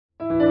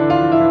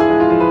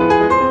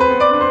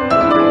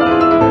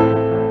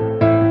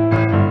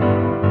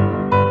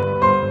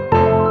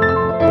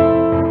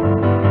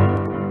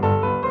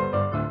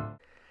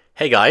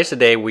Hey guys,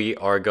 today we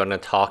are going to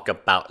talk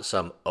about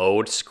some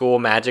old school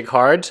Magic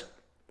cards.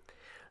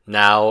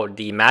 Now,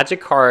 the Magic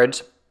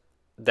cards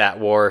that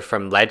were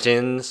from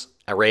Legends,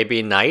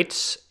 Arabian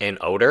Nights, and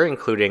older,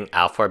 including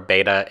Alpha,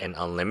 Beta, and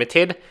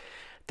Unlimited,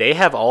 they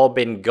have all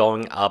been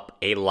going up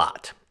a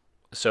lot.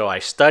 So I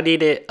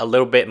studied it a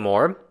little bit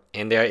more,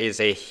 and there is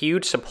a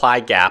huge supply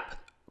gap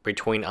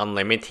between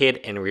Unlimited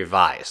and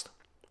Revised.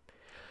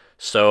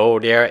 So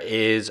there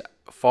is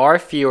far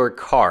fewer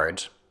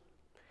cards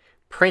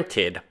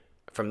printed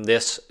from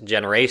this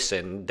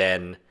generation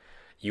than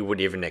you would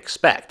even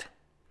expect.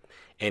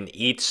 And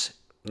each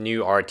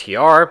new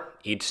RTR,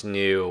 each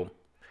new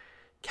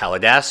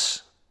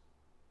Kaladesh,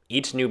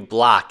 each new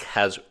block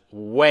has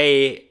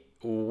way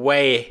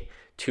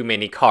too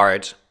many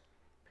cards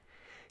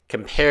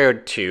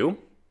compared to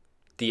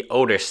the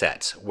older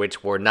sets,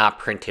 which were not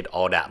printed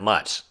all that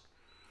much.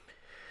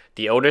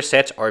 The older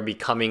sets are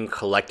becoming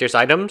collector's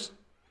items,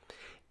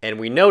 and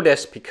we know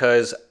this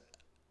because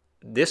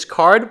this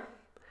card,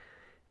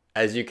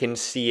 as you can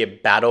see, a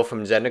Battle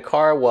from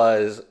Zendikar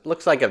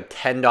looks like a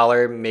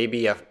 $10,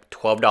 maybe a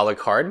 $12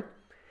 card.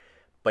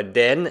 But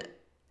then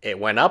it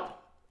went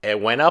up,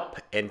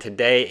 and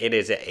today it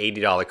is an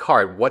 $80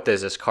 card. What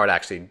does this card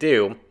actually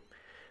do?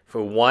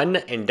 For 1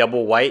 and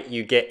double white,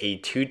 you get a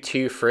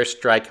 2/2 first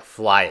strike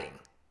flying.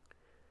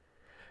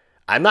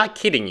 I'm not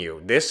kidding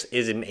you. This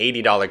is an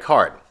 $80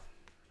 card.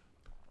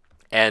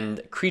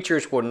 And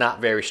creatures were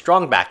not very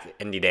strong back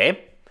in the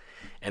day.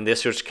 And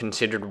this was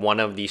considered one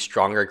of the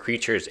stronger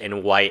creatures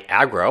in white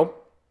aggro.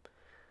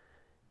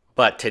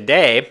 But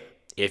today,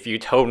 if you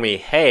told me,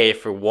 hey,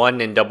 for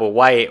 1 and double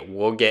white,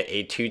 we'll get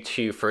a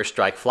 2/2 first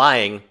strike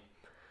flying,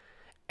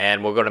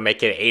 and we're going to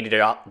make it an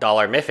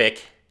 $80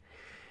 mythic,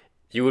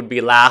 you would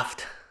be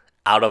laughed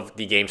out of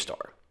the game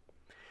store.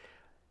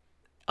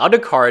 Other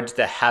cards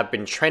that have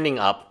been trending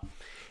up,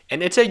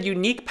 and it's a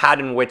unique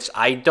pattern which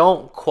I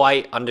don't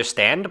quite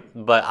understand,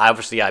 but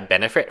obviously I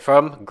benefit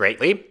from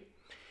greatly.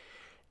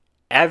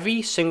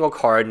 Every single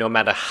card, no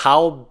matter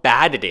how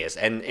bad it is,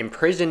 and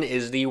Imprison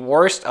is the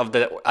worst of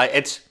the...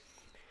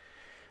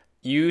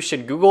 you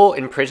should Google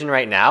Imprison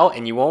right now,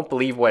 and you won't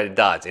believe what it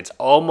does. It's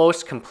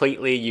almost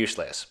completely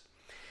useless.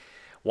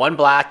 1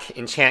 black,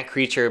 enchant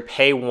creature,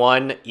 pay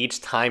 1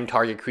 each time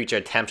target creature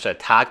attempts to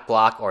attack,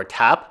 block, or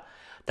tap.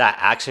 That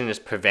action is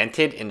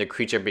prevented, and the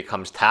creature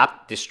becomes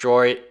tapped.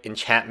 Destroy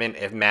enchantment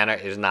if mana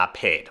is not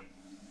paid.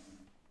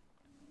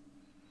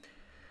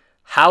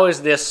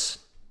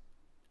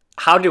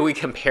 How do we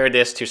compare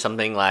this to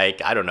something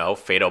like, I don't know,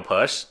 Fatal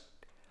Push,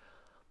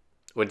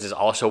 which is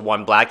also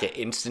 1 black at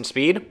instant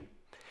speed?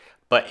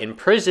 But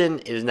Imprison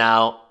is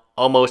now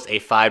almost a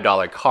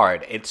 $5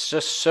 card. It's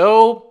just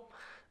so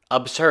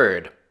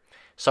absurd,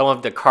 some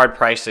of the card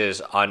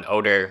prices on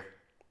older,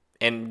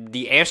 and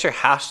the answer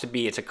has to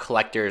be it's a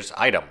collector's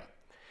item.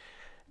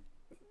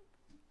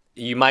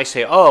 You might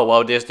say, oh,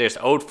 well, there's this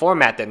old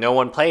format that no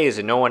one plays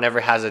and no one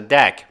ever has a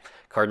deck,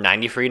 card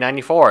 93,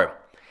 94.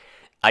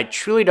 I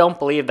truly don't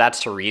believe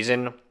that's the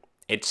reason.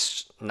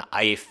 It's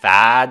a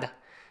fad,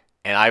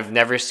 and I've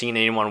never seen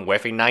anyone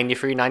with a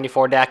 93,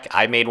 94 deck.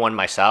 I made one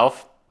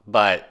myself,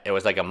 but it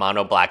was like a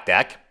mono black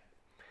deck.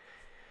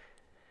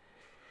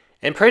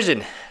 In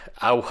Prison,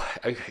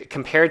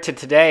 compared to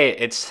today,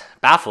 it's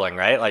baffling,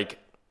 right? Like,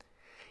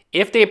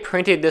 if they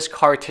printed this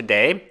card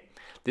today,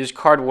 this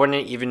card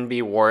wouldn't even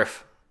be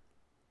worth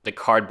the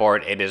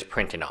cardboard it is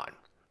printed on.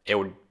 It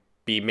would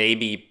be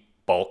maybe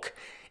bulk.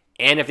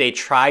 And if they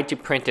tried to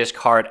print this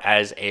card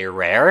as a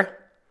rare,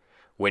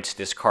 which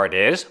this card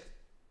is,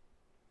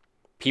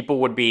 people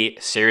would be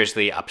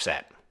seriously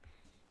upset.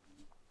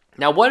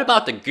 Now, what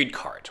about the good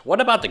cards?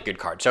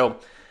 So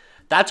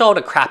that's all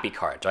the crappy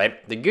cards,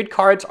 right? The good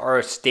cards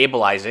are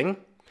stabilizing.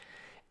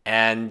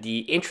 And the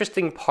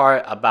interesting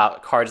part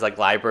about cards like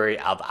Library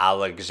of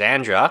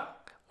Alexandria,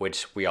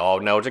 which we all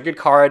know is a good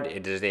card.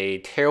 It is a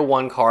tier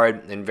 1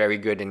 card and very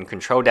good in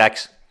control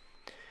decks.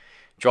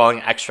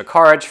 Drawing extra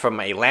cards from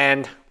a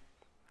land.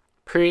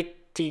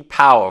 Pretty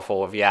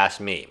powerful if you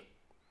ask me.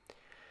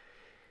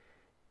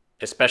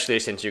 Especially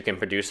since you can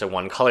produce a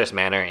 1 colorless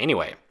mana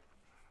anyway.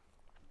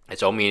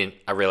 It's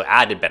only a real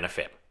added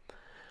benefit.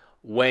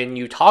 When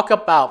you talk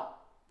about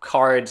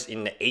cards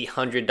in the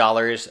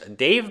 $800,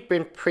 they've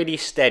been pretty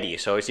steady.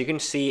 So as you can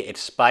see, it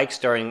spikes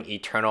during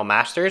Eternal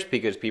Masters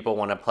because people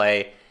want to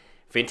play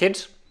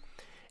Vintage.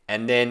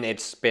 And then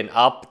it's been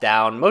up,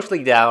 down,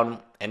 mostly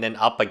down, and then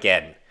up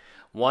again.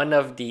 One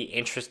of the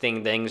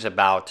interesting things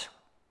about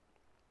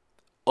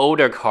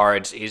older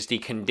cards is the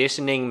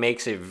conditioning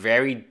makes it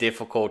very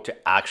difficult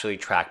to actually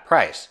track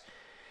price.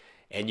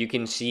 And you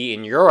can see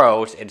in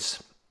euros,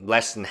 it's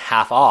less than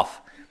half off.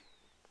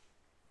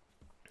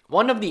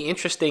 One of the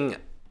interesting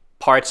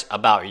parts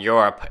about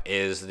Europe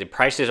is the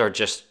prices are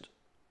just,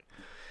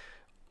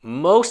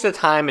 most of the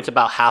time it's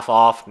about half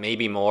off,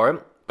 maybe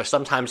more, but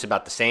sometimes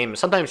about the same,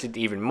 sometimes it's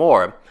even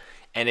more.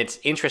 And it's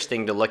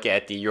interesting to look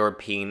at the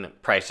European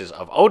prices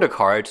of older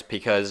cards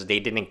because they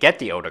didn't get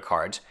the older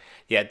cards,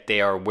 yet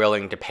they are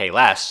willing to pay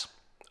less,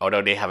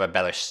 although they have a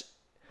better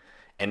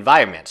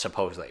environment,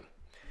 supposedly.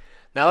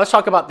 Now let's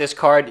talk about this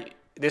card.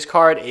 This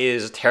card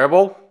is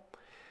terrible.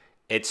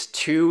 It's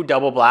 2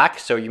 double black,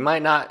 so you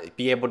might not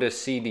be able to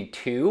see the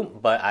 2,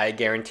 but I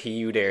guarantee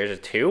you there's a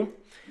 2.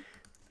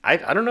 I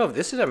don't know if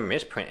this is a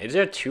misprint. Is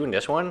there a 2 in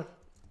this one?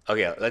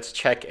 Okay, let's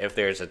check if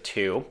there's a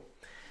 2.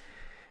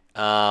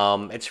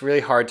 It's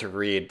really hard to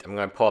read. I'm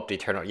going to pull up the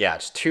Eternal. Yeah,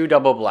 it's 2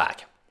 double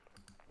black.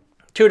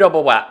 2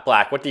 double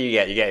black. What do you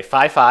get? You get a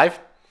 5/5.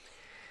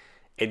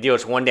 It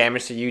deals 1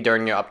 damage to you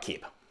during your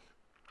upkeep.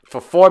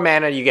 For 4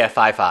 mana, you get a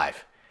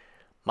 5/5.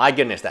 My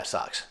goodness, that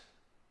sucks.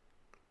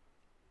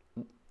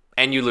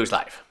 And you lose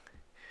life.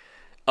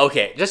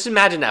 Okay, just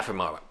imagine that for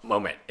a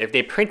moment. If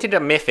they printed a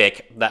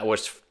mythic that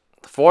was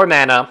 4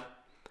 mana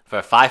for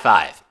a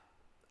 5/5,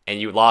 and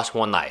you lost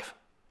 1 life,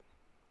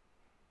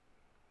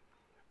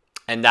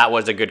 and that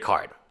was a good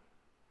card,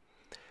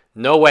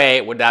 no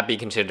way would that be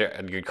considered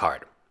a good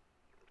card.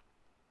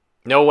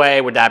 No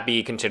way would that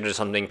be considered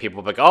something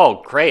people would be like,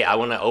 oh, great, I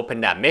want to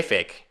open that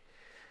mythic.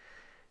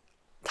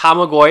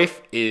 Tamagotchi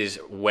is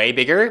way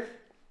bigger,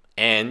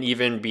 and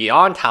even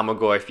beyond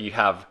Tamagotchi, you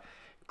have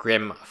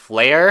Grim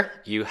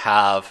Flare, you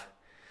have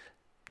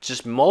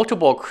just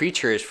multiple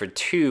creatures for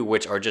 2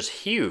 which are just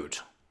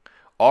huge,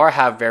 or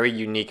have very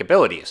unique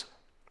abilities.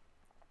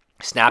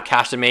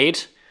 Snapcaster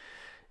Mage,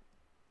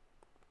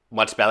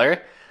 much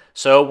better.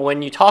 So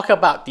when you talk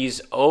about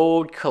these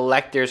old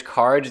collector's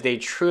cards, they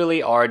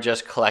truly are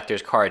just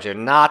collector's cards. They're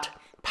not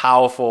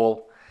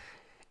powerful,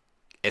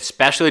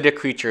 especially the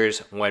creatures.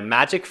 When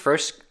Magic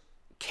first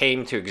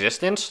came to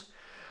existence,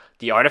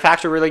 the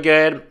artifacts were really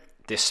good,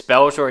 the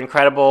spells were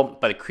incredible,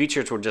 but the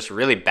creatures were just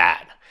really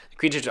bad. The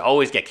creatures would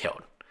always get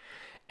killed,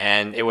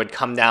 and it would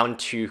come down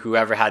to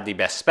whoever had the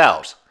best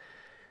spells.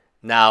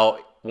 Now,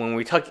 when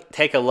we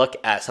take a look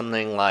at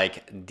something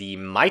like the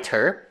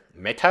Mitre,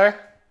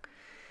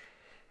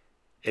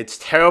 it's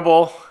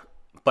terrible,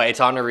 but it's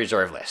on the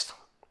reserve list.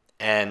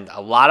 And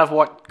a lot of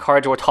what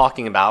cards we're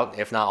talking about,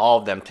 if not all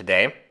of them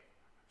today,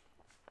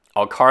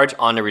 are cards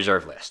on the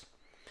reserve list.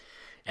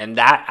 And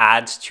that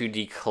adds to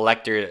the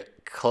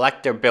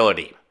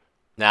collectability.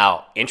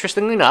 Now,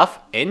 interestingly enough,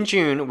 in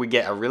June, we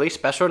get a really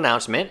special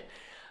announcement.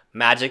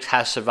 Magic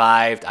has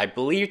survived, I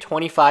believe,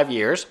 25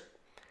 years.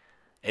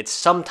 It's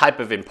some type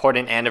of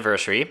important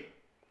anniversary.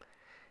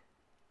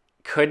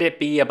 Could it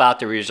be about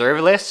the reserve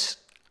list?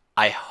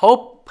 I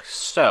hope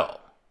so.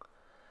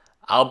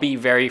 I'll be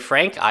very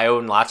frank, I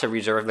own lots of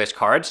reserve list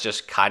cards,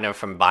 just kind of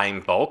from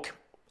buying bulk,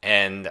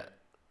 and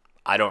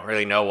I don't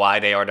really know why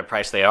they are the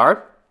price they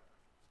are.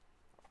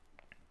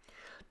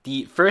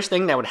 The first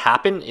thing that would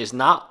happen is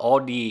not all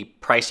the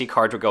pricey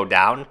cards would go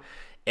down.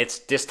 It's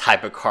this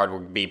type of card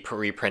would be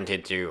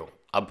reprinted to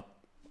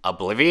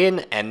Oblivion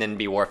and then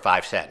be worth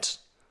 5 cents.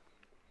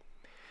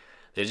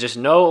 There's just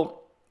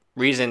no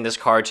reason this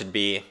card should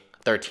be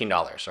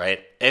 $13, right?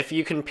 If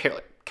you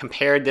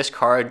compare this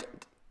card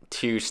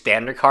to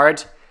standard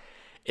cards,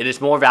 it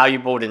is more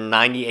valuable than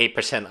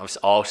 98% of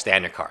all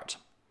standard cards.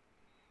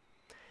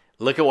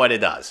 Look at what it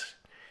does.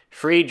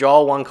 Free,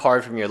 draw 1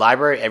 card from your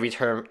library every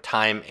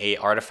time a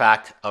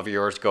artifact of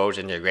yours goes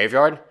into your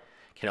graveyard.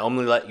 Can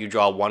only let you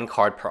draw 1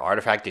 card per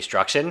artifact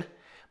destruction.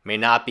 May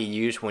not be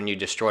used when you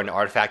destroy an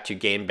artifact to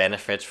gain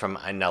benefits from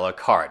another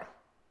card.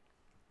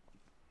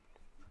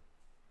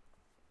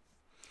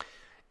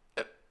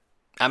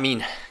 I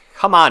mean,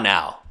 come on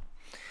now.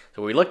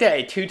 So we looked at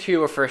a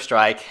 2/2 with First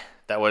Strike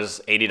that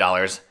was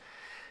 $80.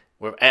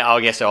 I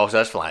guess it also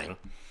has flying.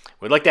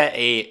 We looked at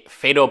a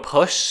Fatal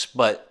Push,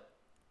 but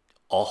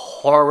a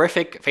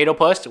horrific Fatal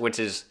Push, which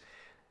is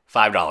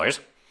 $5.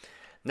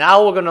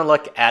 Now we're going to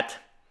look at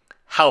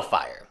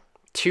Hellfire.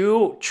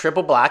 2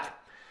 triple black.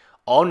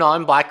 All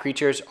non-black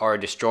creatures are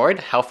destroyed.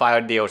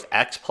 Hellfire deals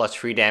X plus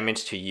 3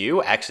 damage to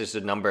you. X is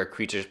the number of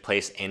creatures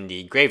placed in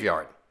the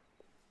graveyard.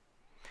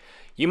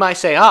 You might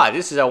say,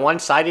 this is a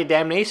one-sided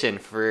damnation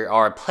for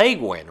our Plague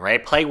Wind,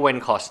 right? Plague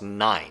Wind costs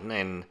 9,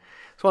 and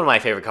it's one of my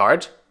favorite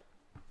cards.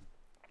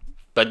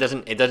 But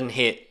it doesn't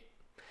hit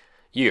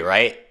you,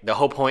 right? The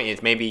whole point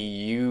is maybe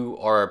you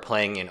are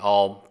playing an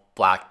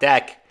all-black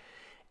deck,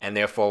 and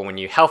therefore when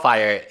you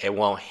Hellfire, it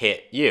won't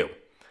hit you.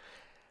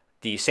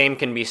 The same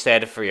can be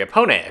said for your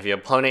opponent. If your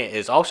opponent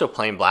is also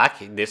playing black,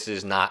 this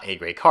is not a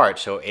great card.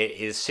 So it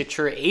is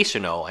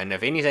situational, and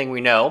if anything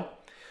we know,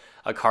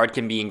 a card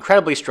can be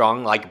incredibly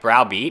strong, like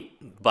Browbeat,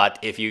 but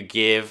if you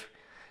give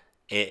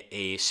it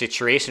a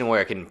situation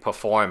where it can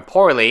perform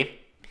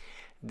poorly,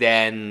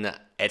 then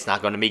it's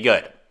not going to be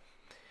good.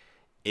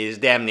 Is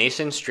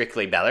Damnation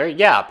strictly better?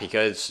 Yeah,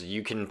 because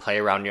you can play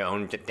around your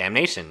own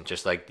Damnation,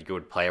 just like you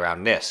would play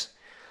around this.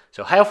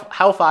 So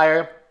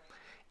Hellfire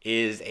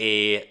is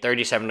a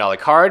 $37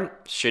 card.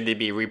 Should it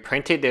be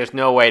reprinted? There's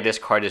no way this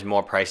card is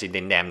more pricey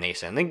than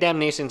Damnation. I think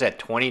Damnation's at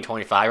 $20,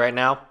 $25 right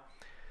now.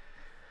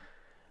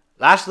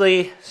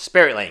 Lastly,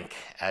 Spirit Link.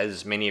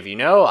 As many of you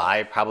know,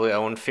 I probably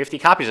own 50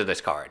 copies of this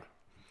card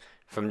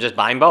from just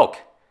buying bulk.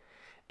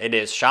 It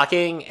is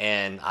shocking,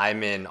 and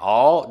I'm in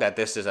awe that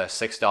this is a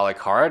 $6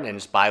 card, and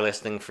it's buy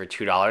listing for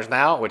 $2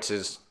 now, which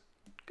is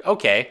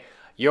okay.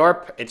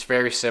 Europe, it's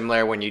very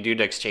similar. When you do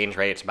the exchange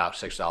rate, it's about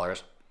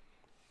 $6.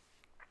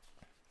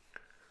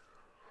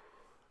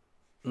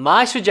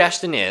 My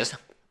suggestion is,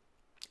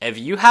 if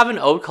you have an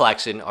old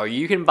collection or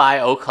you can buy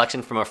an old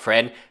collection from a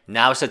friend,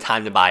 now's the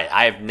time to buy it.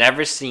 I have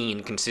never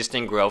seen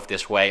consistent growth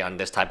this way on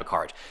this type of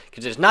card.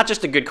 Because it's not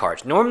just the good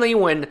cards. Normally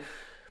when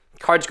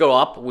cards go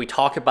up, we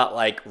talk about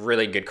like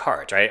really good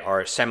cards, right?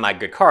 Or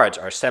semi-good cards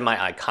or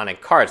semi-iconic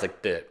cards.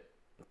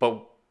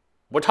 But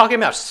we're talking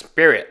about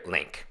Spirit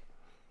Link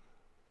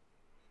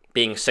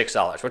being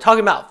 $6. We're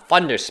talking about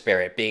Thunder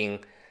Spirit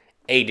being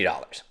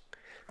 $80.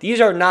 These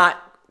are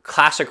not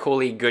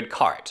classically good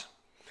cards.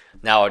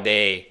 Now,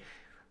 they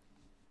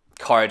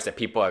cards that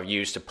people have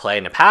used to play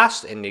in the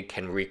past and they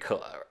can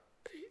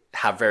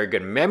have very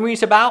good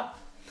memories about.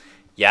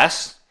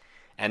 Yes,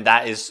 and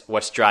that is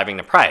what's driving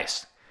the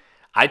price.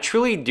 I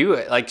truly do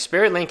it. Like,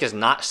 Spirit Link is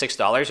not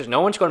 $6. No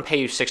one's going to pay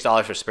you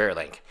 $6 for Spirit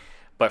Link.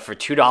 But for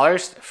 $2,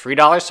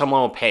 $3,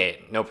 someone will pay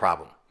it. No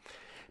problem.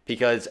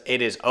 Because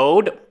it is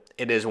old.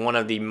 It is one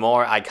of the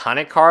more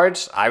iconic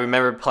cards. I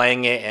remember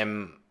playing it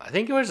in, I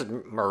think it was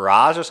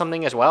Mirage or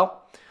something as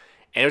well.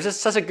 And it was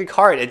just such a good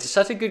card. It's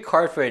such a good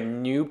card for a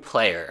new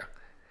player.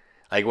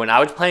 Like, when I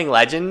was playing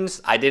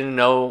Legends, I didn't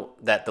know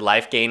that the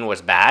life gain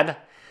was bad.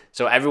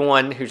 So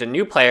everyone who's a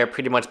new player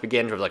pretty much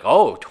begins with like,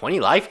 oh, 20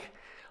 life?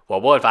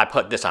 Well, what if I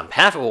put this on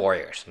Path of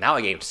Warriors? Now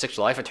I gain 6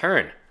 life a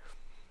turn.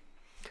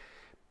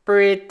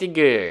 Pretty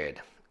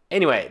good.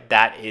 Anyway,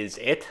 that is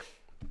it.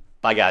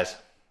 Bye, guys.